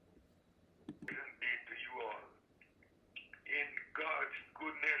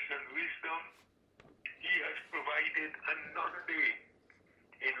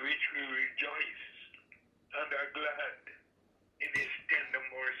we rejoice and are glad in his tender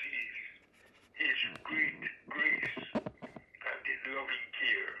mercies, his great grace, and his loving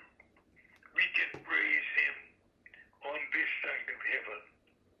care. We can praise him on this side of heaven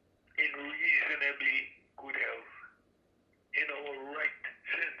in reasonably good health, in our right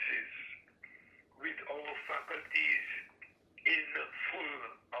senses, with our faculties in full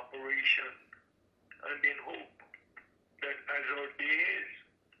operation, and in hope that as our days,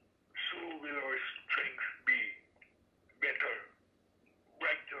 so will our strength be better,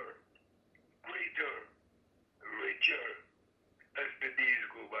 brighter, greater, richer as the days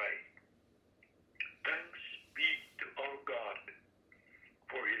go by. Thanks be to our God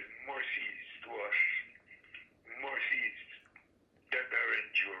for his mercies to us, mercies that are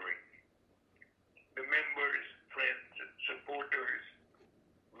enduring. The members, friends, supporters,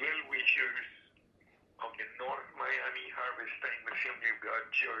 well-wishers of the North Miami Harvest Time Assembly of God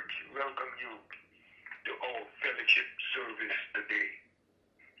Church welcome you to our fellowship service today.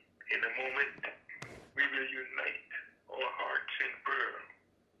 In a moment, we will unite our hearts in prayer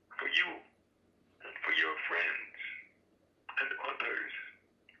for you and for your friends and others,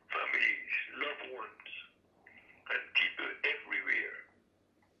 families, loved ones, and people everywhere,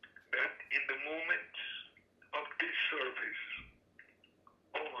 that in the moments of this service,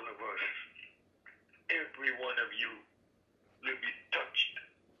 all of us, every one of you, will be touched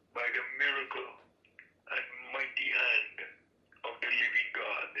by the miracle and mighty hand of the living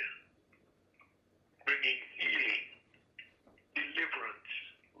God, bringing healing, deliverance,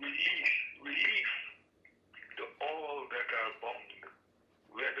 relief to all that are bound,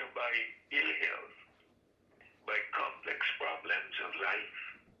 whether by ill health, by complex problems of life,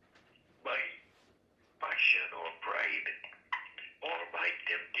 by passion or pride, or by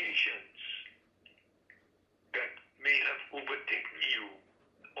temptations that may have overtaken you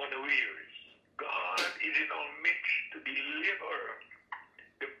unawares. God is in our midst to deliver.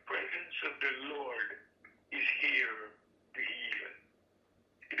 The presence of the Lord is here to heal.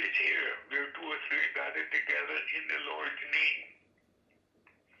 It is here where two or three gathered together in the Lord's name,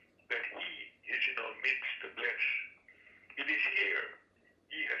 that he is in our midst to bless. It is here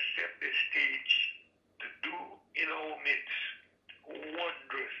he has set the stage to do in our midst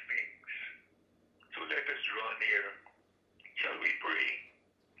wondrous things. So let us draw near. Shall we pray?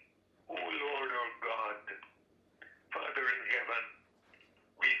 O Lord our God, Father in heaven,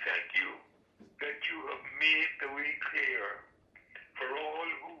 we thank you that you have made the way clear for all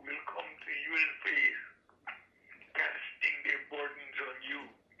who will come to you in faith, casting their burdens on you,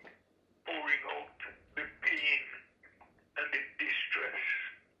 pouring out the pain and the distress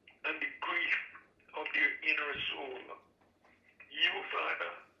and the grief of their inner soul. You,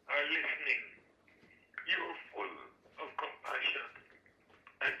 Father, are listening. You're full of compassion,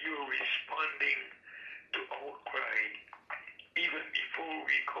 and you're responding to our cry. Even before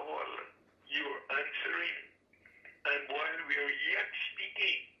we call, you're answering. And while we are yet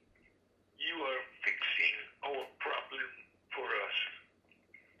speaking, you are fixing our problem for us.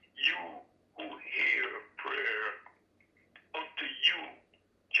 You who hear prayer, unto you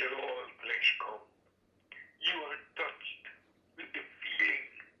shall all flesh come. You are touched with the feeling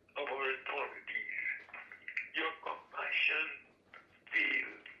of our infirmities. Your compassion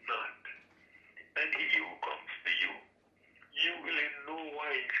fails not. And he who comes to you, you will in no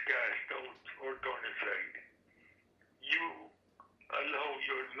wise cast out or turn aside. You allow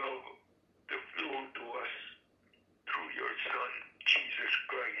your love to flow to us through your Son, Jesus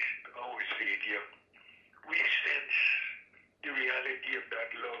Christ, our Savior. We sense the reality of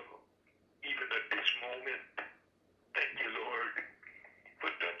that love even at this moment. Thank you, Lord,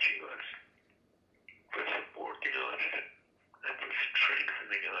 for touching us, for supporting us, and for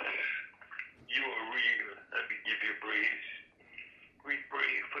strengthening us. You are real, and we give you praise. We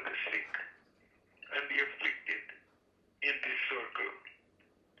pray for the sick and the afflicted in this circle,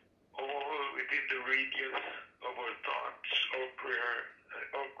 all within the radius of our thoughts, our prayer,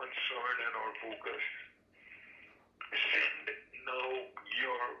 our concern, and our focus. Send now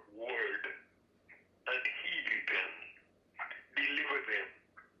your word and heal them, deliver them,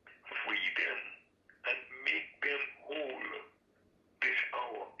 free them, and make them whole this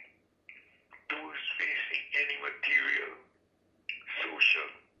hour. Those facing any material,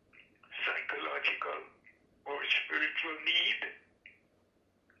 social, psychological, or spiritual need,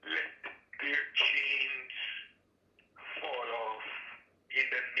 let their chains fall off in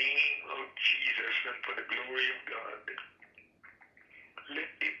the name of Jesus and for the glory of God. Let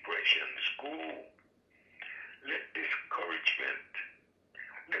depressions go. Let discouragement,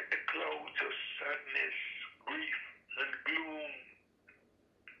 let the clouds of sadness, grief, and gloom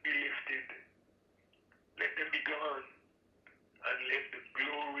be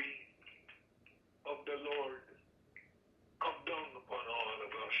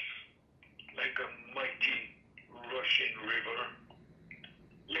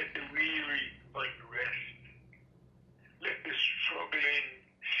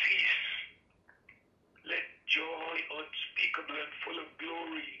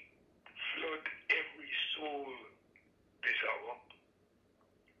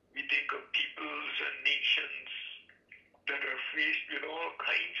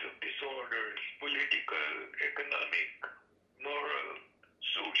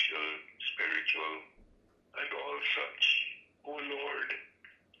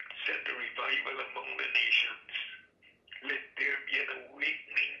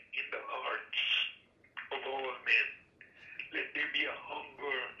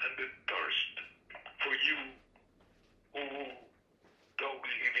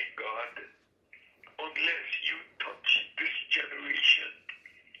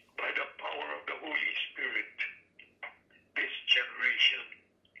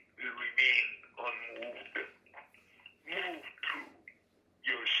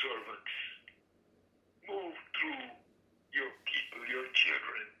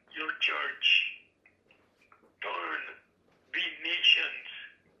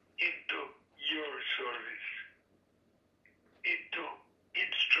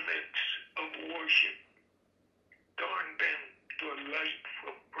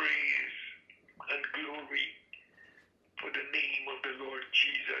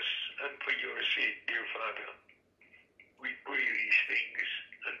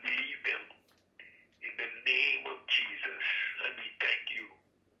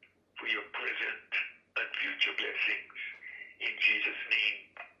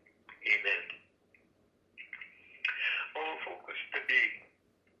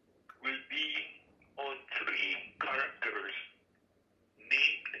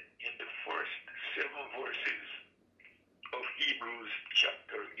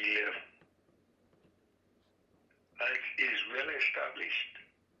established,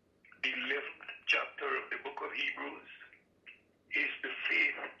 the 11th chapter of the book of Hebrews is the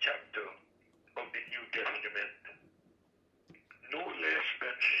faith chapter of the New Testament. No less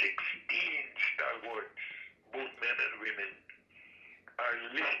than 16 stalwarts, both men and women, are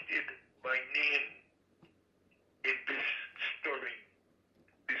listed by name in this stirring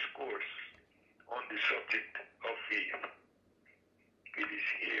discourse on the subject of faith. It is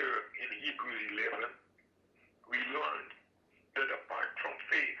here in Hebrews 11 we learn that apart from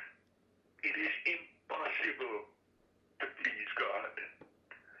faith, it is impossible to please God.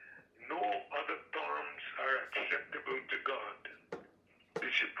 No other terms are acceptable to God,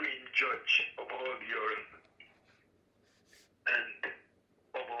 the supreme judge of all the earth and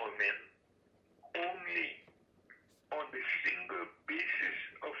of all men. Only on the single basis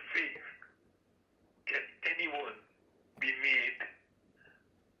of faith can anyone be made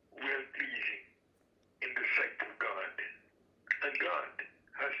well-pleasing in the sight of God. And God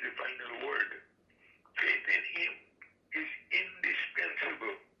has the final word. Faith in Him is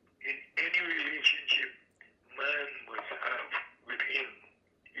indispensable in any relationship man must have with Him.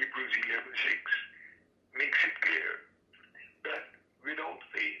 Hebrews 11:6 makes it clear that without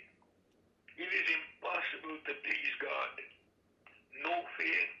faith, it is impossible to please God. No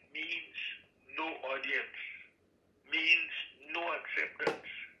faith means no audience, means no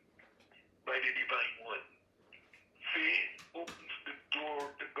acceptance by the Divine One. Faith opens the door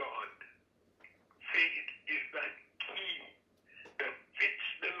to God. Faith is that key that fits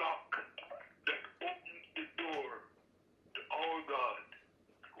the lock that opens the door to our God,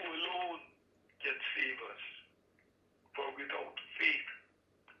 who alone can save us. For without faith,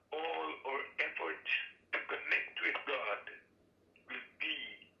 all our efforts to connect with God will be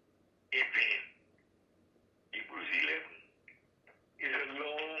in vain. Hebrews 11 is a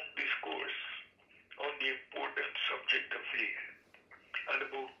long discourse on the important subject of faith and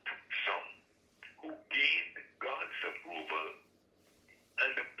about some who gained God's approval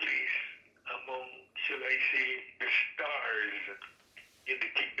and a place among, shall I say, the stars in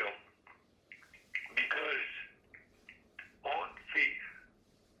the kingdom. Because on faith,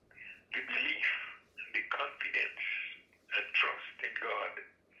 the belief, the confidence, and trust in God,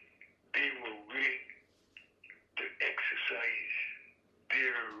 they were willing to exercise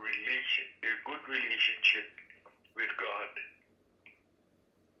their good relationship with God.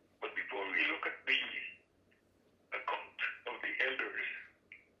 But before we look at the account of the elders,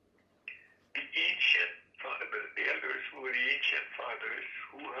 the elders who were the ancient fathers,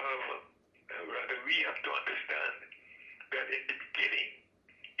 who have, we have to understand that in the beginning,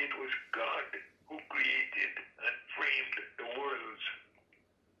 it was God who created and framed the worlds,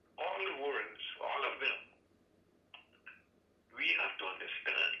 all of them. We have to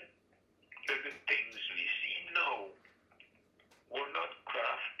understand that the things we see now were not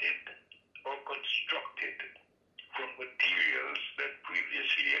crafted or constructed from materials that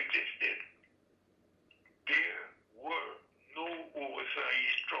previously existed. There were no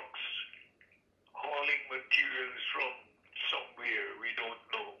oversized trucks hauling materials from somewhere we don't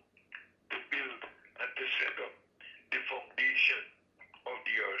know to build and to set up the foundation of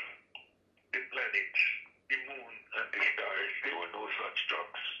the earth, the planets, the moon, and the stars. There were no such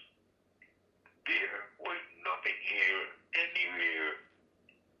trucks. There was nothing here, anywhere.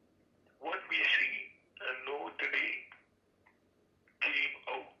 What we see and know today came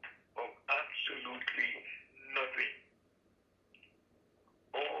out of absolutely nothing.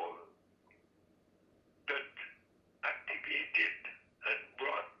 All that activated and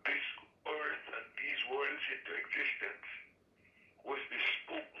brought this earth and these worlds into existence was the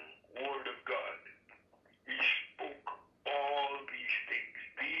spoken word of God. He spoke all these things.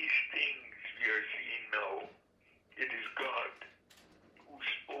 These things we are seeing now, it is God who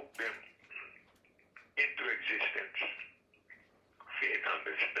spoke them into existence. Faith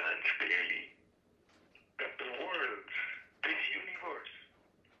understands clearly that the worlds, this universe,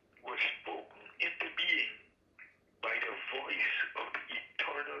 was spoken into being by the voice of the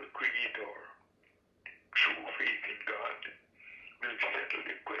eternal Creator. True faith in God will settle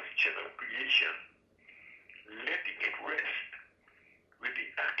the question of creation, letting it rest with the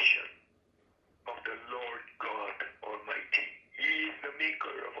action of the Lord God Almighty. He is the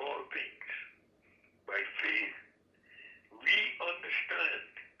maker of all things. By faith, we understand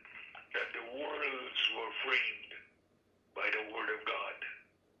that the worlds were framed by the Word of God.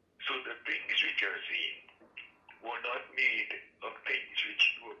 So the things which are seen were not made of things which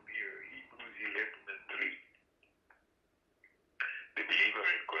do appear. Hebrews 11:3. The believer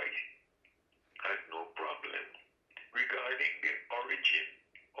in Christ has no problem regarding the origin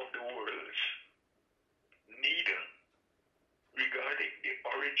of the worlds. Neither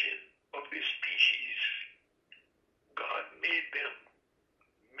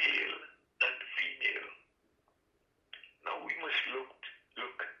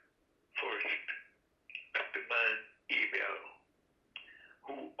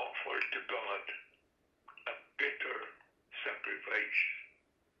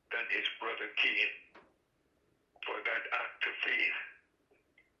Cain for that act of faith.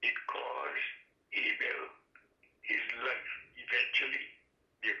 It cost Abel his life. Eventually,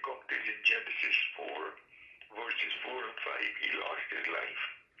 the account is in Genesis 4, verses 4 and 5. He lost his life.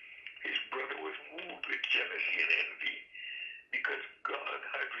 His brother was moved with jealousy and envy because God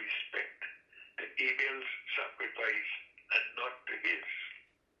had respect to Abel's sacrifice and not to his.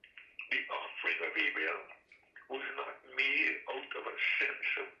 The offering of Abel was not made out of a sense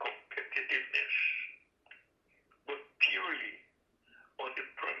of competitiveness, but purely on the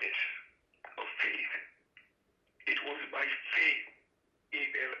premise of faith. It was by faith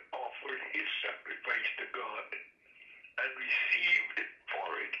Abel offered his sacrifice to God and received for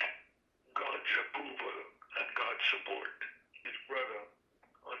it God's approval and God's support. His brother,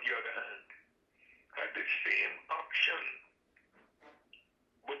 on the other hand, had the same option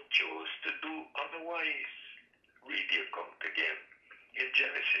but chose to do otherwise. Read the account again in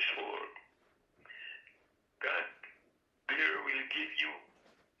Genesis 4. That there will give you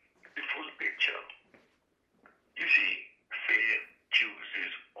the full picture. You see, faith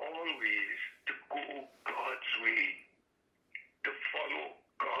chooses always to go God's way, to follow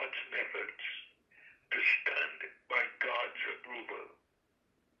God's methods, to stand by God's approval.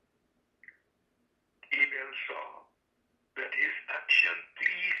 Abel saw that his action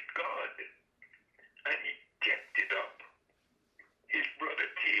pleased God, and he kept it up. His brother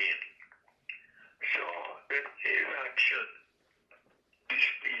Cain saw that his action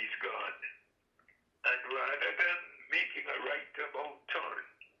displeased God, and rather than making a right about turn,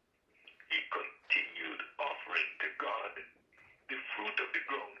 he continued offering to God the fruit of the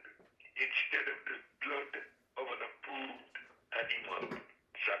ground instead of the blood of an approved animal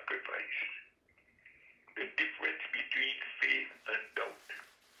sacrifice. The difference between faith and doubt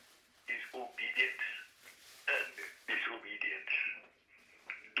is obedience and disobedience.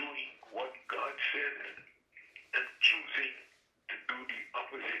 Doing what God says and choosing to do the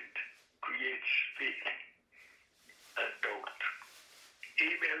opposite creates faith and doubt.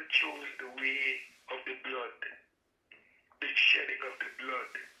 Abel chose the way of the blood, the shedding of the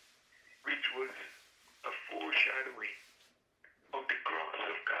blood, which was a foreshadowing of the cross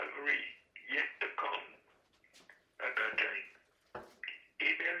of Calvary yet to come at that time.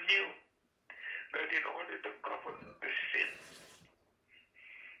 Abel knew that in order to cover the sin,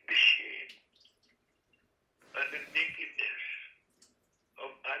 the shame, and the nakedness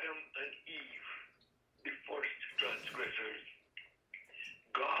of Adam and Eve, the first transgressors,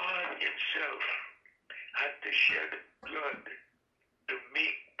 God himself had to shed blood to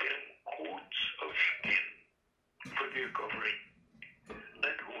make them coats of skin for their covering.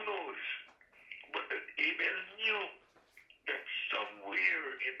 And who knows, but that Abel knew that somewhere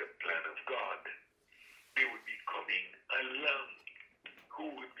in the plan of God, there would be coming a lamb who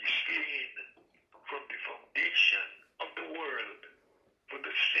would be slain from the foundation of the world for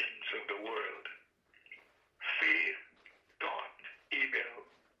the sins of the world. Faith taught Abel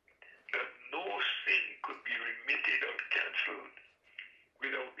that no sin could be remitted or cancelled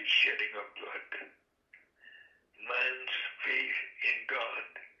without the shedding of blood. Man's faith in God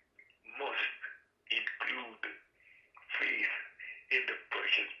must include faith in the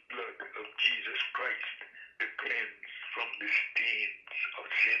precious blood of Jesus Christ to cleanse from the stains of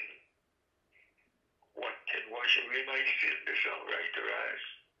sin. What can wash away my sin, the songwriter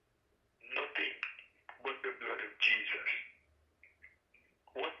asks? Nothing but the blood of Jesus.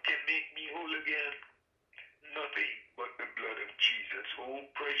 What can make me whole again? Nothing but the blood of Jesus. Oh,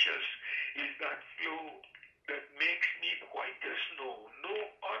 precious is that flow that makes me white as snow. No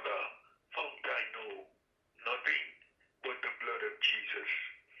other fount I know. Nothing but the blood of Jesus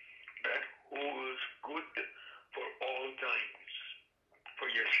that holds good for all times, for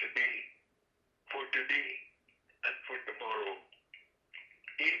yesterday, for today, and for tomorrow.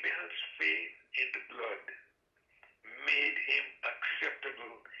 Abel's faith in the blood made him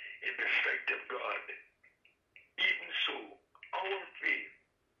acceptable in the sight of God. Even so, our faith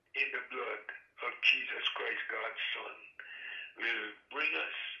in the blood of Jesus Christ, God's Son, will bring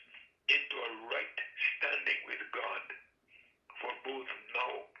us into a right standing with God for both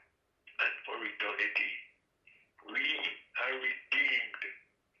now and for eternity. We are redeemed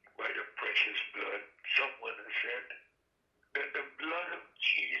by the precious blood. Someone has said that the blood of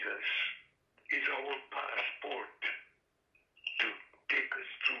Jesus is our passport to take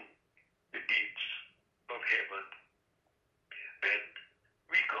us through the gates of heaven. Then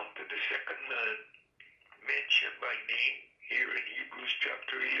we come to the second man mentioned by name here in Hebrews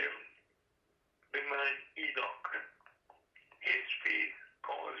chapter 11, the man Enoch. His faith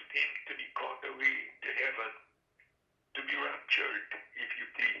caused him to be caught away to heaven, to be raptured, if you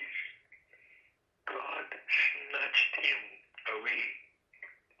please.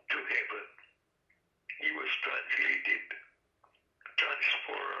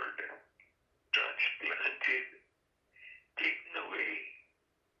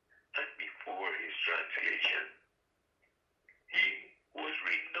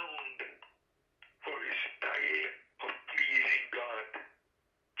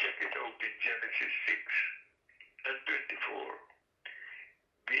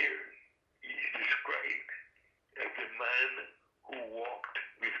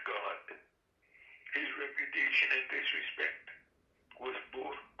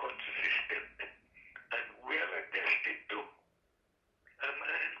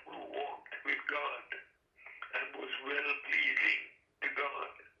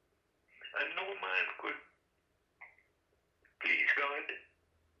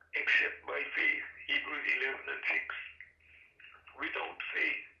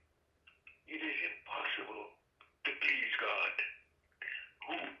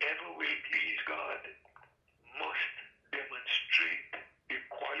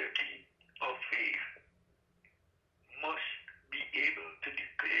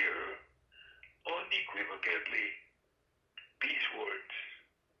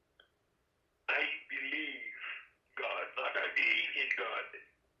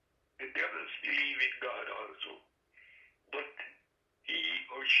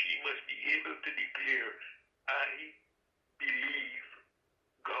 or she must be able to declare, I believe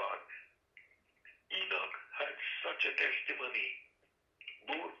God. Enoch had such a testimony,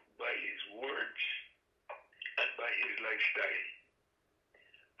 both by his words and by his lifestyle.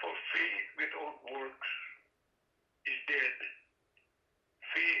 For faith without works is dead.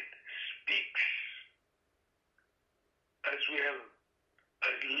 Faith speaks as well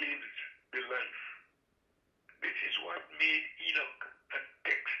as lives the life. This is what made Enoch a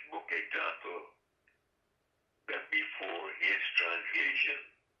textbook example that before his translation,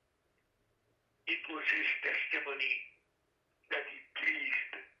 it was his testimony that he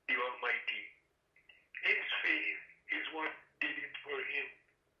pleased the Almighty. His faith is what did it for him,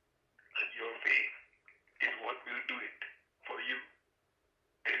 and your faith is what will do it for you.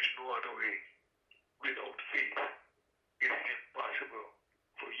 There's no other way. Without faith, it is impossible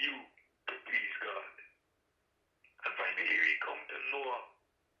for you to please God. And finally, we come to Noah.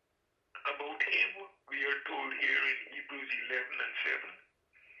 About him, we are told here in Hebrews 11 and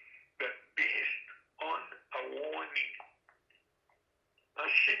 7 that based on a warning, a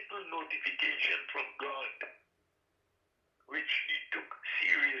simple notification from God, which he took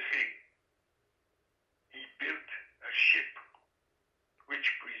seriously, he built a ship which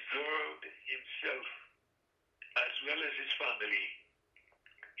preserved himself as well as his family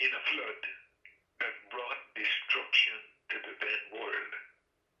in a flood that brought destruction to the then world.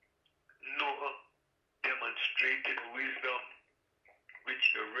 Noah demonstrated wisdom which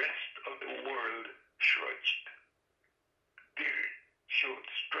the rest of the world shrugged. They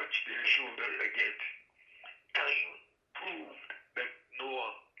stretched their shoulder against. Time proved that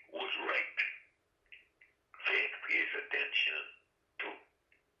Noah was right. Faith pays attention to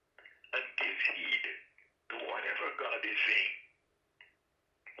and gives heed to whatever God is saying.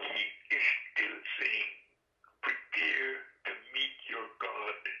 He is still saying, prepare to meet your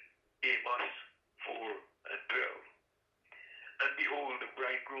God. Amos 4 and 12. And behold, the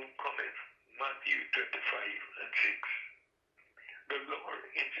bridegroom cometh. Matthew 25 and 6. The Lord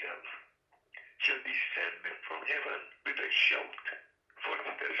himself shall descend from heaven with a shout.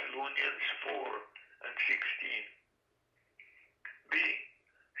 1 Thessalonians 4 and 16. The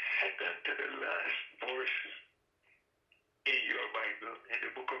second to the last verse in your Bible, in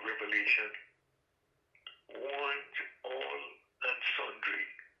the book of Revelation, warns all and sundry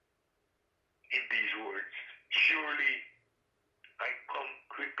in these words. Surely I come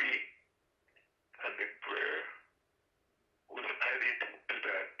quickly, and the prayer was added to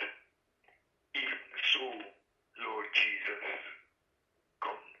that. Even so, Lord Jesus,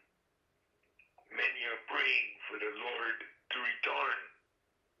 come. Many are praying for the Lord to return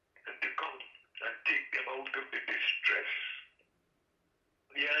and to come and take them out of the distress,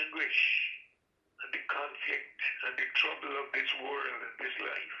 the anguish, and the conflict, and the trouble of this world and this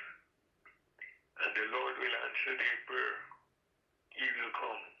life. And the Lord will answer their prayer. He will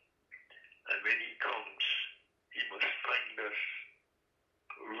come. And when he comes, he must find us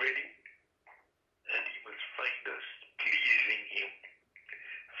ready, and he must find us pleasing him.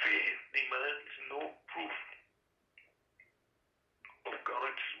 Faith demands no proof of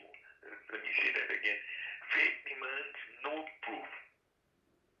God's word. Let me say that again. Faith demands no proof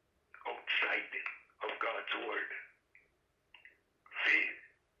outside of God's word. Faith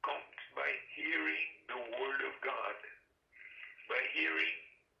comes by hearing the word of God, by hearing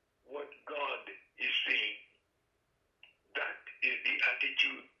what God is saying. That is the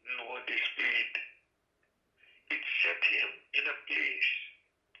attitude Noah displayed. It set him in a place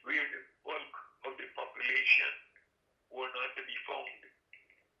where the bulk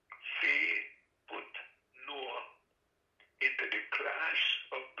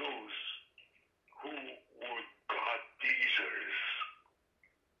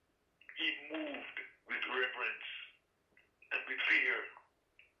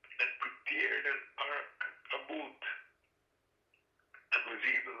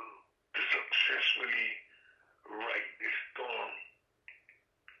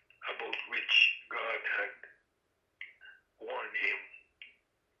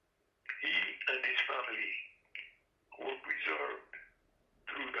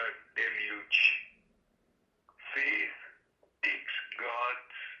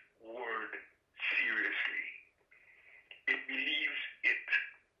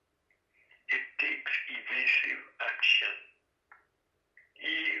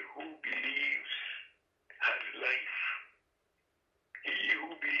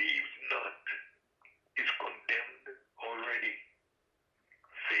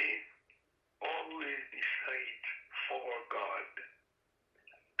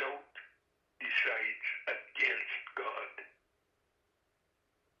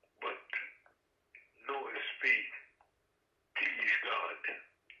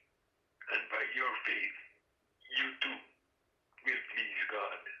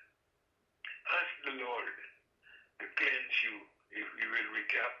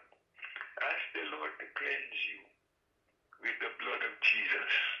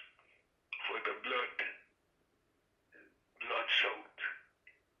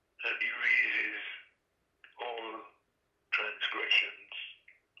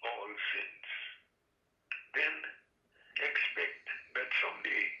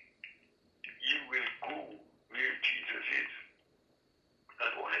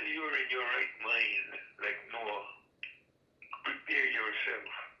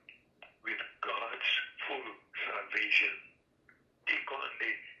salvation. Take on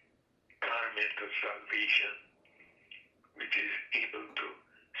the garment of salvation, which is able to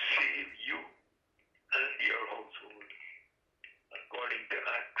save you and your household. According to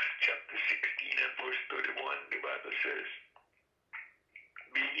Acts chapter 16 and verse 31, the Bible says,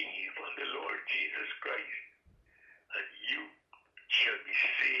 believe on the Lord Jesus Christ, and you shall be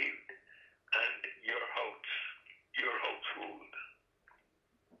saved and your household.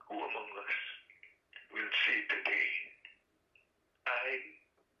 Who among us will say today, I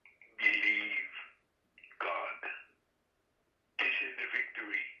believe God? This is the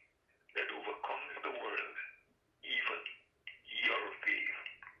victory that overcomes the world, even your faith.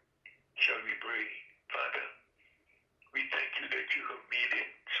 Shall we pray? Father, we thank you that you have made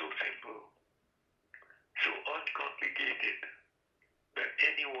it so simple, so uncomplicated, that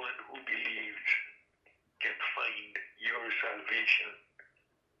anyone who believes can find your salvation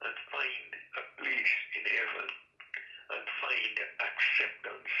and find a place in heaven and find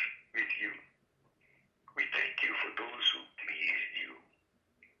acceptance with you. We thank you for those who pleased you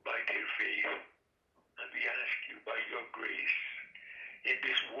by their faith, and we ask you by your grace in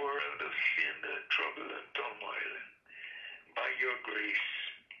this world of sin and trouble and turmoil, by your grace,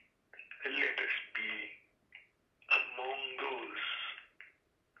 let us be among those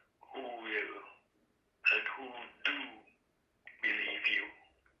who will and who do believe you.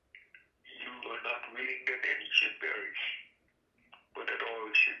 You are not willing that any should perish, but that all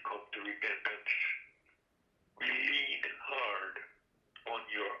should come to repentance. We lean hard on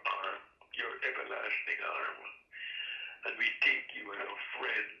your arm, your everlasting arm, and we take you as a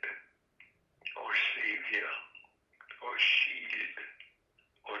friend, or Savior, or shield,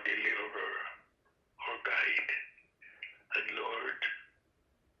 or deliverer, or guide. And Lord,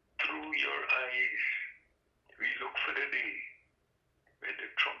 through your eyes, we look for the day when the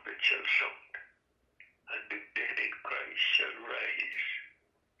trumpet shall sound, and the dead in Christ shall rise.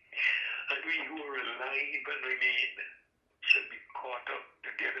 And we who are alive and remain shall be caught up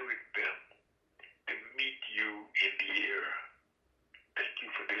together with them to meet you in the air. Thank you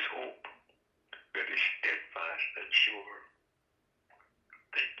for this hope that is steadfast and sure.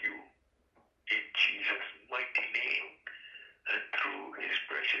 Thank you in Jesus' mighty name and through his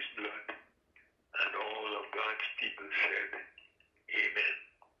precious blood. And all of God's people said,